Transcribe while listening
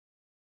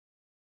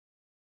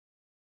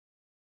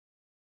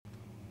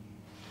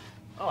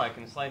Oh, I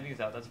can slide these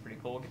out. That's pretty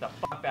cool. Get the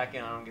fuck back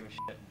in. I don't give a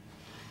shit.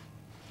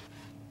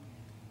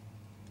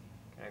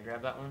 Can I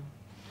grab that one?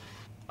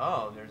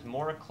 Oh, there's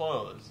more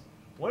clothes.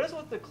 What is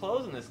with the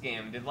clothes in this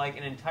game? Did, like,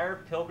 an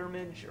entire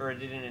pilgrimage, or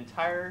did an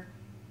entire,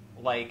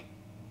 like,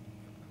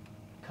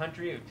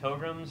 country of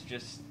pilgrims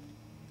just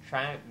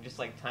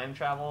like, time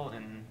travel,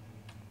 and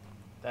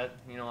that,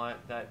 you know what,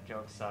 that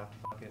joke sucked.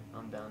 Fuck it,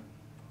 I'm done.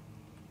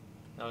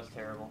 That was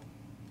terrible.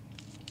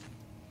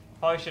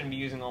 Probably shouldn't be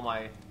using all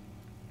my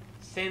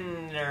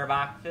cinder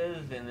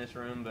boxes in this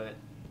room, but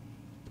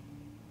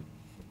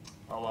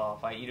oh well,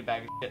 if I eat a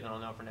bag of shit, then I'll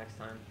know for next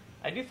time.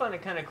 I do find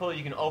it kind of cool that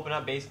you can open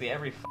up basically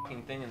every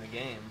fucking thing in the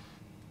game.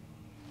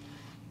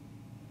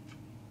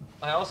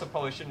 I also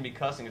probably shouldn't be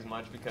cussing as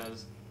much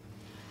because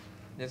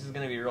this is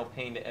going to be a real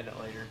pain to edit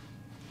later.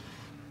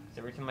 So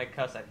every time I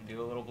cuss, I have to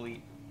do a little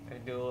bleep. I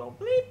have to do a little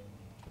bleep.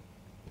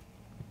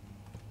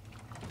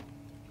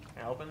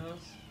 Can I open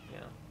this? Yeah.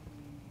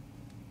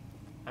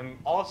 I'm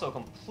also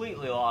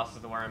completely lost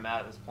as to where I'm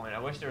at this point. I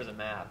wish there was a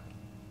map.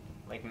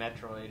 Like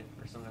Metroid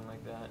or something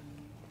like that.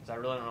 Because I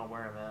really don't know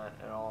where I'm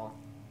at all.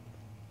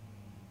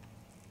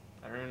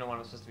 I don't even know what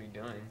I'm supposed to be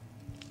doing.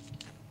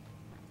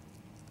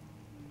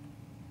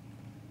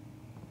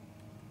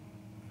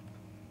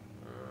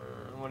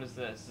 What is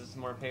this? Is this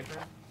more paper?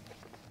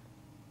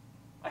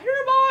 I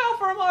hereby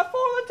offer my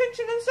full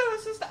attention and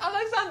services to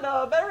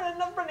Alexander,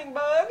 Baron of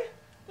Brenningburg.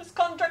 This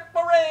contract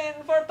will reign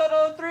for a total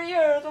of 3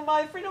 years, when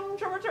my freedom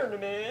shall return to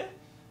me.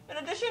 In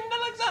addition,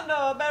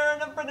 Alexander,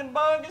 Baron of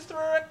Brenningburg, is to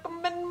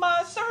recommend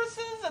my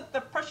services at the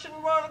Prussian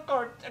Royal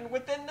Court and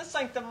within the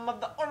sanctum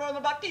of the Order of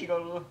the Black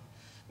Eagle.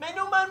 May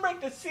no man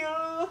break the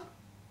seal.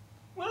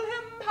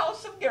 Wilhelm,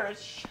 House of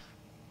Garish.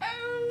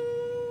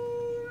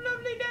 Oh,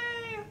 lovely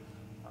day.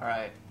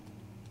 Alright.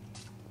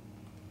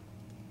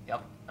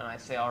 Yep, and I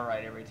say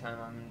alright every time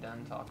I'm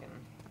done talking.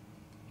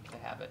 It's a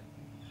habit.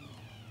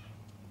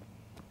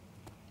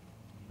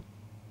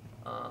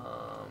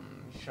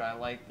 Should I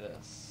light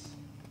this?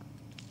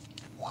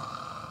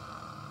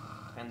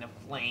 And the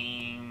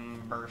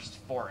flame burst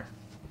forth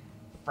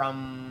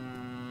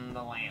from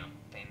the lamp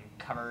and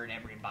covered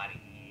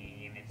everybody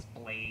in its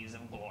blaze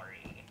of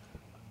glory.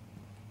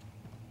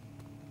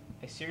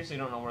 I seriously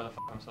don't know where the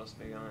fuck I'm supposed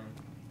to be going.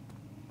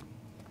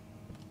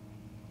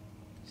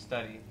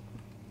 Study.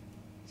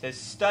 It says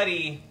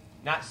study,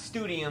 not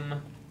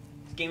studium.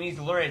 This game needs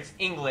to learn its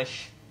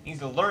English. It needs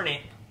to learn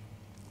it.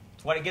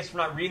 It's what it gets for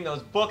not reading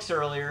those books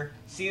earlier.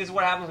 See, this is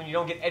what happens when you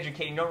don't get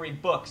educated, you don't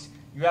read books.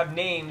 You have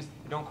names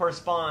that don't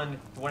correspond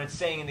to what it's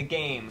saying in the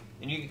game,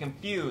 and you get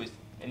confused,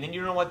 and then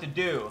you don't know what to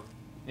do.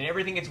 And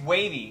everything gets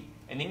wavy,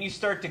 and then you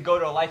start to go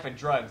to a life of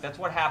drugs. That's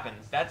what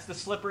happens. That's the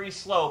slippery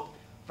slope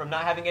from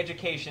not having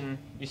education.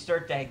 You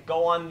start to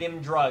go on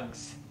them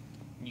drugs.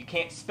 You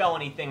can't spell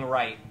anything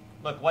right.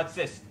 Look, what's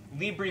this?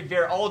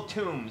 Librevere, old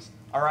tombs,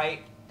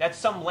 alright? That's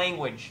some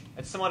language.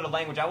 That's some other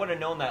language. I would have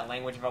known that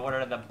language if I would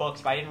have read the books,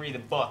 but I didn't read the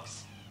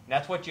books. And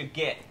that's what you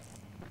get.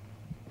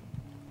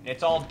 And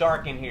it's all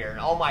dark in here. And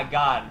oh my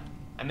god,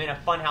 I'm in a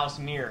funhouse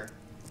mirror.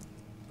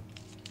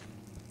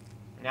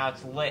 And now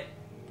it's lit.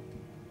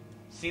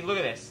 See, look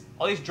at this.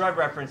 All these drug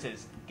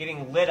references.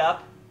 Getting lit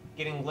up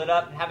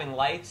and having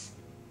lights.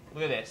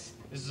 Look at this.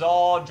 This is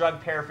all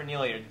drug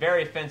paraphernalia. It's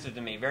very offensive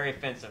to me. Very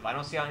offensive. I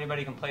don't see how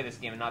anybody can play this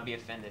game and not be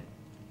offended.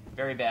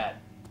 Very bad.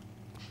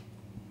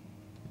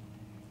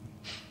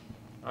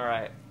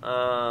 Alright.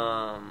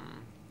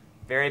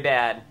 Very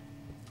bad.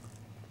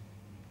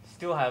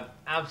 Still have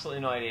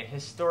absolutely no idea.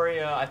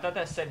 Historia. I thought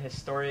that said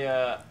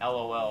Historia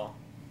LOL.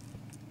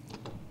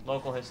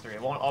 Local history.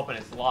 It won't open.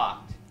 It's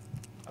locked.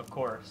 Of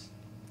course.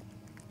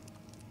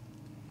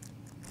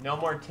 No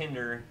more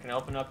Tinder. Can I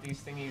open up these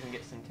thingies and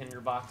get some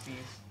Tinder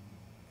boxies?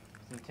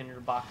 Some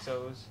Tinder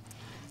boxos.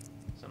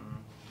 Some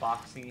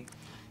boxy.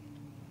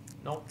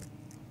 Nope.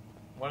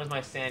 What is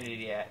my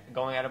sanity at?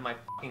 Going out of my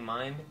fucking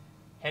mind?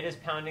 Head is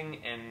pounding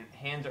and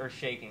hands are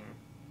shaking.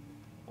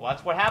 Well,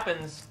 that's what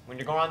happens when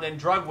you're going on them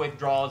drug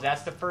withdrawals.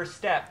 That's the first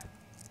step.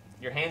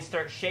 Your hands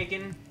start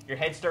shaking. Your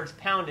head starts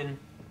pounding.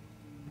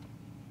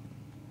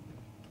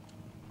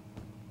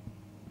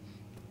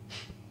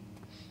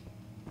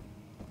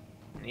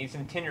 I need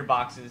some Tinder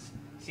boxes.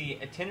 See,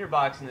 a Tinder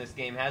box in this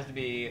game has to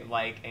be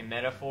like a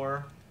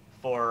metaphor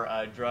for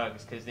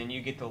drugs, because then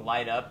you get to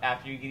light up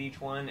after you get each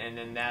one, and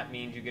then that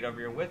means you get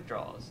over your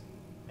withdrawals.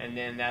 And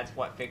then that's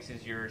what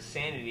fixes your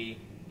sanity,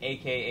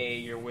 aka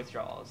your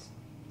withdrawals.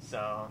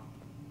 So,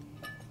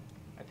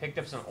 I picked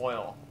up some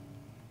oil.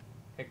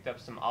 Picked up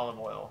some olive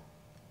oil.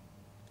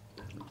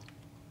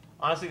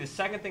 Honestly, the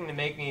second thing to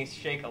make me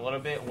shake a little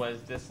bit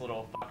was this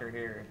little fucker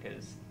here,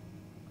 because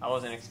I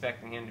wasn't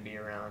expecting him to be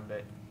around,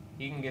 but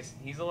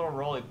he's a little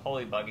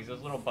roly-poly bug. He's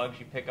those little bugs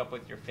you pick up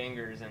with your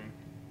fingers, and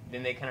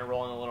then they kind of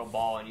roll in a little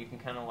ball, and you can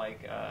kind of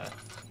like,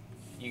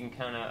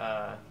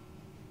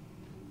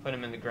 put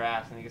him in the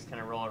grass, and they just kind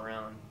of roll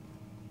around.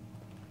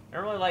 I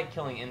don't really like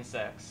killing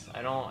insects.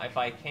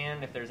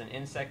 If there's an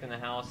insect in the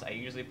house, I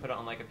usually put it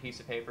on like a piece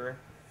of paper,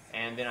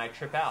 and then I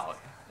trip out,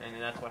 and then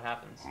that's what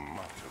happens.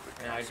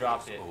 And I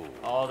dropped it.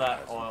 All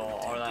that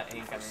oil, all that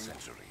ink, I mean,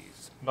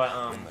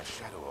 But when the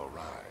shadow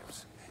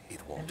arrives, it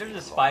won't if there's a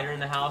take spider long in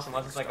the house,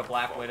 unless to it's like a start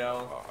black falling widow,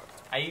 apart.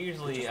 I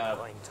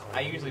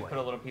usually put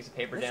a little piece of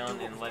paper down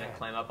and let it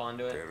climb up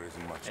onto it, There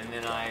isn't much and to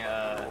then be done I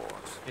about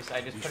yours.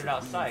 I just You put it should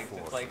outside. 'Cause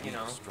it's reinforce like, you weak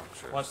know,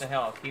 structures. what the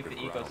hell? Keep the The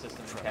ground ecosystem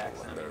will intact.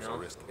 tremble and You there's a know,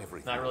 risk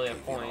everything not will really a cave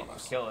in point. on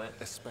us, Kill it.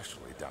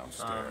 especially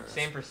downstairs.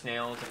 Same for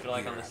snails. If they're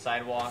like on the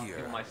sidewalk, Here,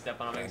 people might step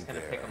on them. I just kind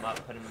of pick them up,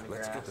 put them in the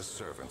Let's grass. get the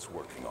servants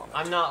working on it.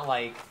 I'm not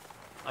like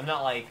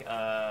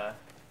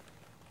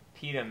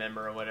PETA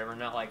member or whatever,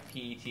 not like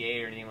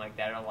PETA or anything like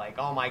that, or like,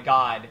 oh my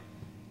god,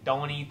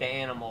 don't eat the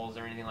animals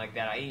or anything like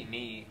that. I eat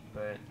meat,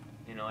 but,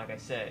 you know, like I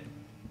said,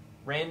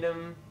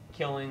 random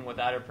killing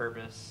without a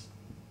purpose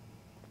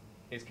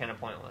is kind of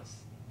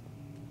pointless.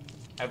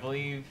 I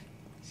believe,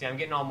 see, I'm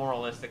getting all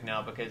moralistic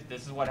now because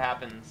this is what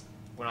happens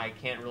when I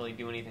can't really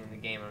do anything in the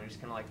game. I'm just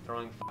kind of like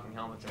throwing fucking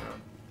helmets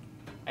around.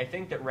 I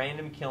think that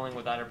random killing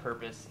without a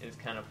purpose is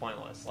kind of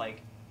pointless.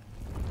 Like,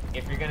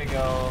 if you're gonna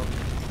go,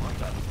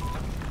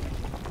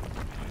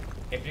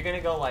 if you're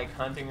gonna go like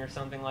hunting or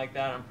something like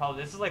that,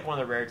 this is like one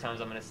of the rare times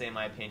I'm gonna say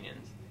my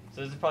opinions. So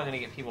this is probably gonna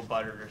get people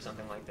buttered or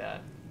something like that.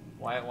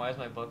 Why is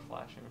my book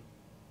flashing?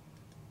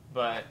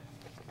 But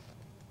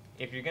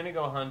if you're gonna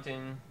go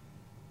hunting,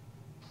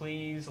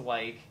 please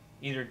like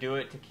either do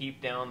it to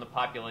keep down the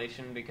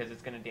population because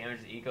it's gonna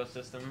damage the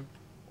ecosystem,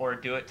 or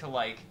do it to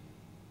like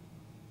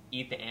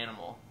eat the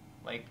animal.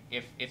 Like,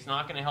 if it's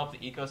not gonna help the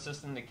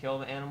ecosystem to kill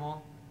the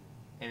animal,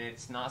 and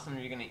it's not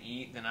something you're gonna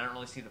eat, then I don't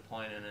really see the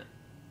point in it.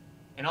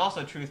 And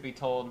also, truth be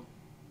told,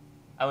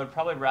 I would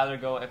probably rather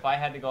go, if I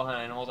had to go hunt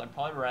animals, I'd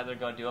probably rather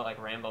go do it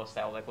like Rambo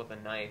style, like with a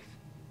knife.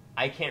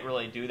 I can't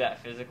really do that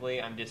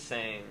physically, I'm just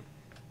saying,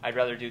 I'd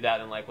rather do that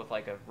than like with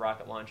like a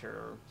rocket launcher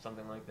or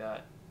something like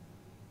that.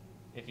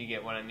 If you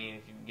get what I mean,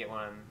 if you get what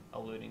I'm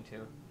alluding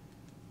to.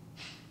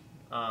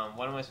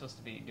 What am I supposed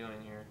to be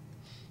doing here?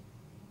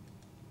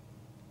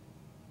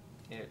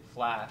 It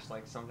flashed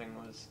like something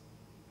was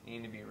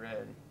needing to be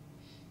read.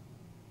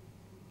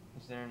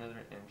 Is there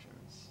another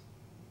entrance?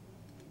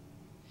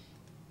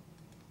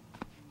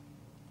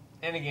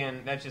 And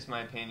again, that's just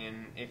my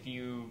opinion. If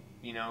you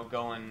know,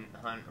 go and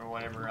hunt or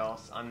whatever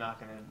else, I'm not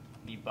going to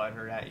be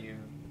butthurt at you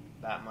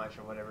that much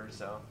or whatever,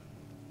 so,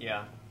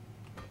 yeah.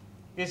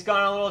 Just gone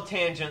on a little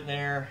tangent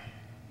there.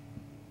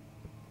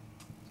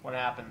 That's what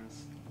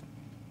happens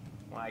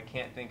when I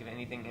can't think of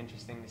anything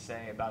interesting to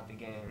say about the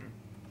game.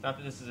 It's not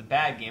that this is a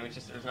bad game, it's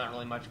just there's not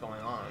really much going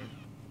on.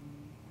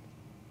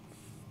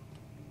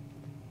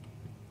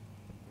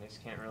 I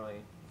just can't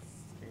really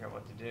figure out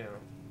what to do.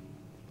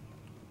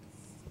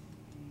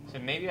 So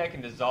maybe I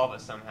can dissolve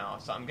it somehow.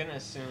 So I'm gonna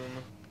assume...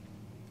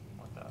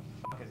 What the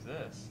fuck is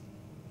this?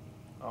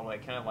 Oh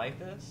wait, can I light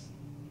this?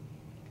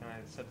 Can I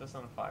set this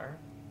on fire?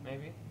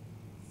 Maybe?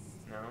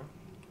 No?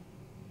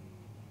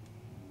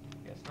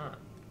 Guess not.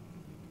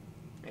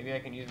 Maybe I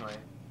can use my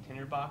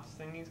tinderbox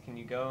thingies? Can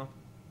you go...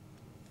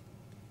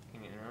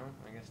 Can you... No?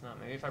 I guess not.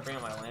 Maybe if I bring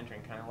out my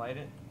lantern, can I light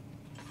it?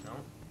 No?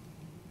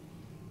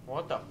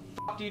 What the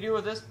fuck do you do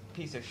with this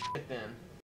piece of shit then?